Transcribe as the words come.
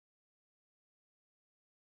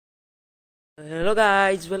Hello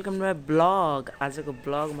guys welcome to my blog. आजको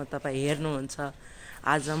ब्लगमा तपाईँ हेर्नुहुन्छ।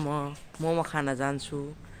 आज म मोमो खान जान्छु,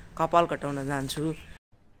 कपाल कटाउन जान्छु।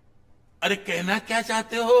 अरे कहना क्या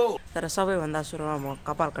चाहते हो? तर सबैभन्दा सुरुमा म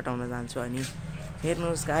कपाल कटाउन जान्छु। अनि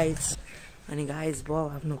हेर्नुहोस् गाइज। अनि गाइज बाउ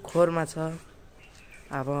आफ्नो खोरमा छ।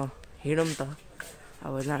 अब हिँडौँ त।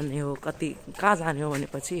 अब जाने हो कति कहाँ जाने हो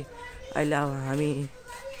भनेपछि अहिले अब हामी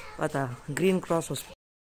कता ग्रिन क्रस हस्पिटल।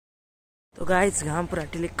 तो गाइज घाम पुरा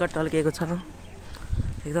टिलिक्क टल्केको छ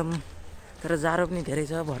एकदम। तर जाडो पनि धेरै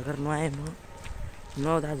छ। भर्खर नुहाएँ म।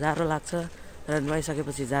 नुहाउँदा जाडो लाग्छ तर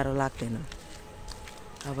नुहाइसकेपछि जाडो लाग्दैन।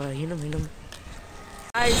 अब हिँडौँ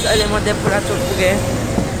गाइज। अहिले म देवपुरा चोक पुगेँ।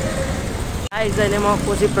 गाइज अहिले म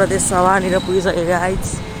कोशी प्रदेश सभानिर पुगिसकेँ गाइज।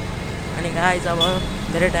 अनि गाइज अब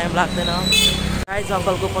धेरै टाइम लाग्दैन। गाइज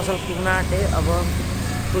अङ्कलको पसल पुग्न आँटेँ। अब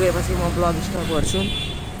पुगेपछि म ब्लग स्टप गर्छु।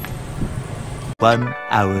 1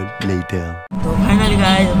 hour later. तो फाइनली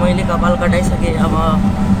गाइज मैले कपाल कटाइसकेँ। अब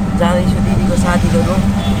जाँदैछु दिदीको साथीको रुम।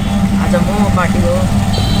 आज मोमो पार्टी हो।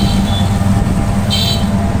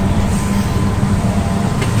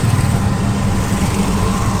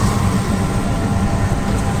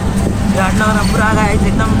 घाटनगरमा पुरा गाइज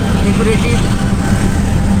एकदम डेकोरेटिभ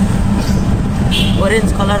ओरेन्ज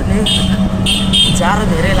कलरले जाडो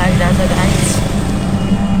धेरै लागिरहेछ guys.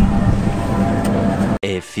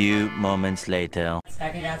 A few moments later.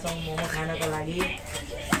 काटिरहेछौँ momo खानको लागि।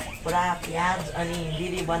 पुरा प्याज अनि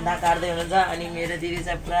दिदी बन्दा काट्दै हुनुहुन्छ। अनि मेरो दिदी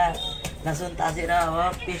चाहिँ पुरा लसुन तासेर अब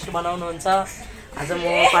पेस्ट बनाउनुहुन्छ। आज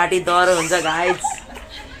मोमो पार्टी दह्रो हुन्छ गाइज।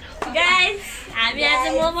 हामी आज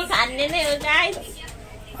मोमो खाने नै हो गाइस।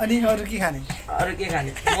 अनि अरु के खाने?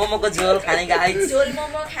 मोमोको झोल खाने गाइज। झोल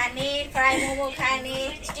मोमो खाने, फ्राई मोमो खाने,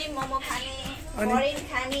 स्टिम मोमो खाने, मरिन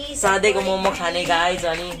खाने, सादेको मोमो खाने गाइज।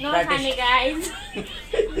 अनि नखाने गाइस।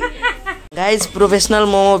 गाइज प्रोफेसनल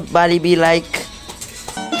मोमो बाली बी लाइक।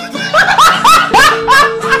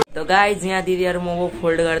 तो गाइज यहाँ दिदीहरू मोमो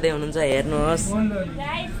फोल्ड गर्दै हुनुहुन्छ। हेर्नुहोस्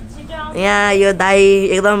यहाँ यो दाई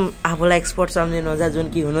एकदम आफूलाई एक्सपर्ट सम्झिनुहुन्छ जुन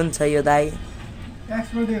कि हुनुहुन्छ यो दाई।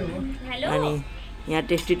 अनि यहाँ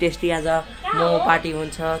टेस्टी आज मोमो पार्टी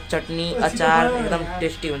हुन्छ। चटनी अचार एकदम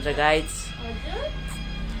टेस्टी हुन्छ गाइज।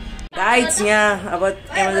 यहाँ अब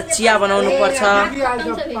चिया बनाउनु पर्छ।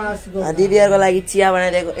 दिदीहरूको लागि चिया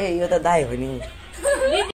बनाइदिएको। ए यो त दाई हो नि।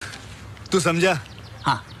 तू समझा?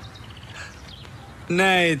 हाँ।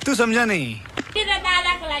 नहीं तू समझा नहीं।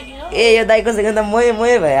 ए यो दाईको चाहिँ त मोए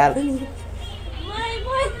भइहाल्छ नि।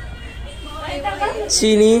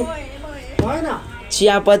 चिनी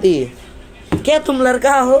चियापत्ती क्या तुम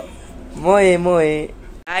लड़का हो? मोए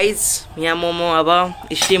गाइस यहाँ मोमो अब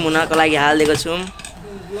स्टिम हुनको लागि हालिदिएको छौँ।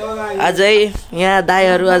 अझै यहाँ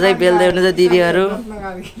दाईहरू अझै बेल्दै हुनुहुन्छ दिदीहरू।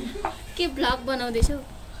 के vlog बनाउँदैछौ?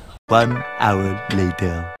 1 hour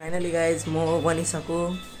later. Finally guys momo बनिसक्यो।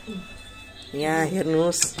 यहाँ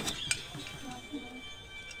हेर्नुहोस्।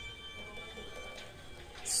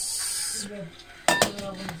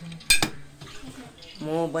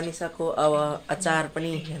 मोमो बनिसक्यो। अब अचार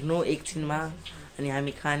पनि हेर्नु एकछिनमा। अनि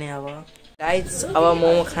हामी खाने अब गाइज। अब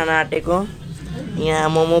मोमो खान आँटेको। यहाँ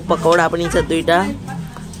मोमो पकौडा पनि छ 2टा।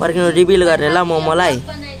 पर्खिनु रिभिल गर्ने ल मोमोलाई।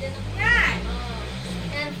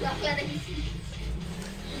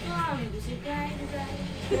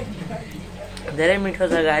 धेरै मिठो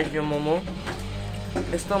छ गाइज यो मोमो।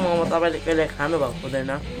 यस्तो मोमो तपाईँले कहिले खानु भएको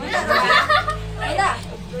हुँदैन।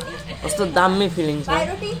 कस्तो दामी फिलिङ छ।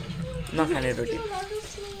 नखाने रोटी।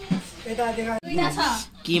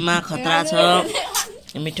 किमा खतरा छ।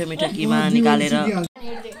 मिठो किमा निकालेर।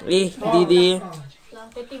 ए दिदी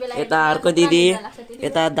यता अर्को दिदी,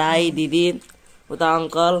 यता दाई दिदी, उता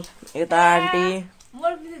अङ्कल, यता आन्टी।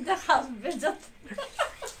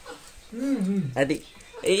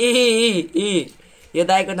 यो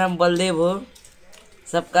दाईको नाम बलदेव हो।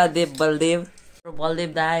 सबका देव बलदेव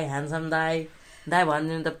दाई, ह्यान्डसम दाई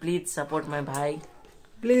भनिदिनु त प्लिज सपोर्ट माई भाइ।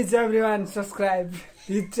 Please everyone subscribe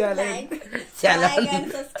this channel.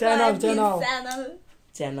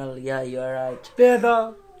 Channel, yeah, you are right. Play the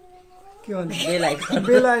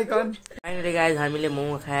Bell icon. Finally guys हामीले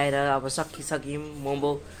मोमो खाएर अब सकिसक्यौँ।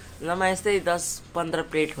 मोमो जम्मा यस्तै 10-15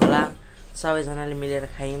 प्लेट होला। सबैजनाले मिलेर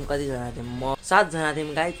खायौँ। कतिजना थियौँ? म 7 जना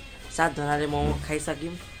थियौँ गाइज। 7 जनाले मोमो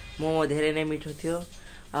खाइसक्यौँ। मोमो धेरै नै मिठो थियो।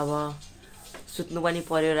 अब सुत्नु पनि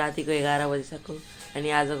पर्यो। रातिको 11 बजिसक्यो। अनि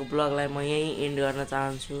आजको ब्लगलाई म यहीँ एन्ड गर्न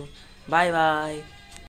चाहन्छु। By by.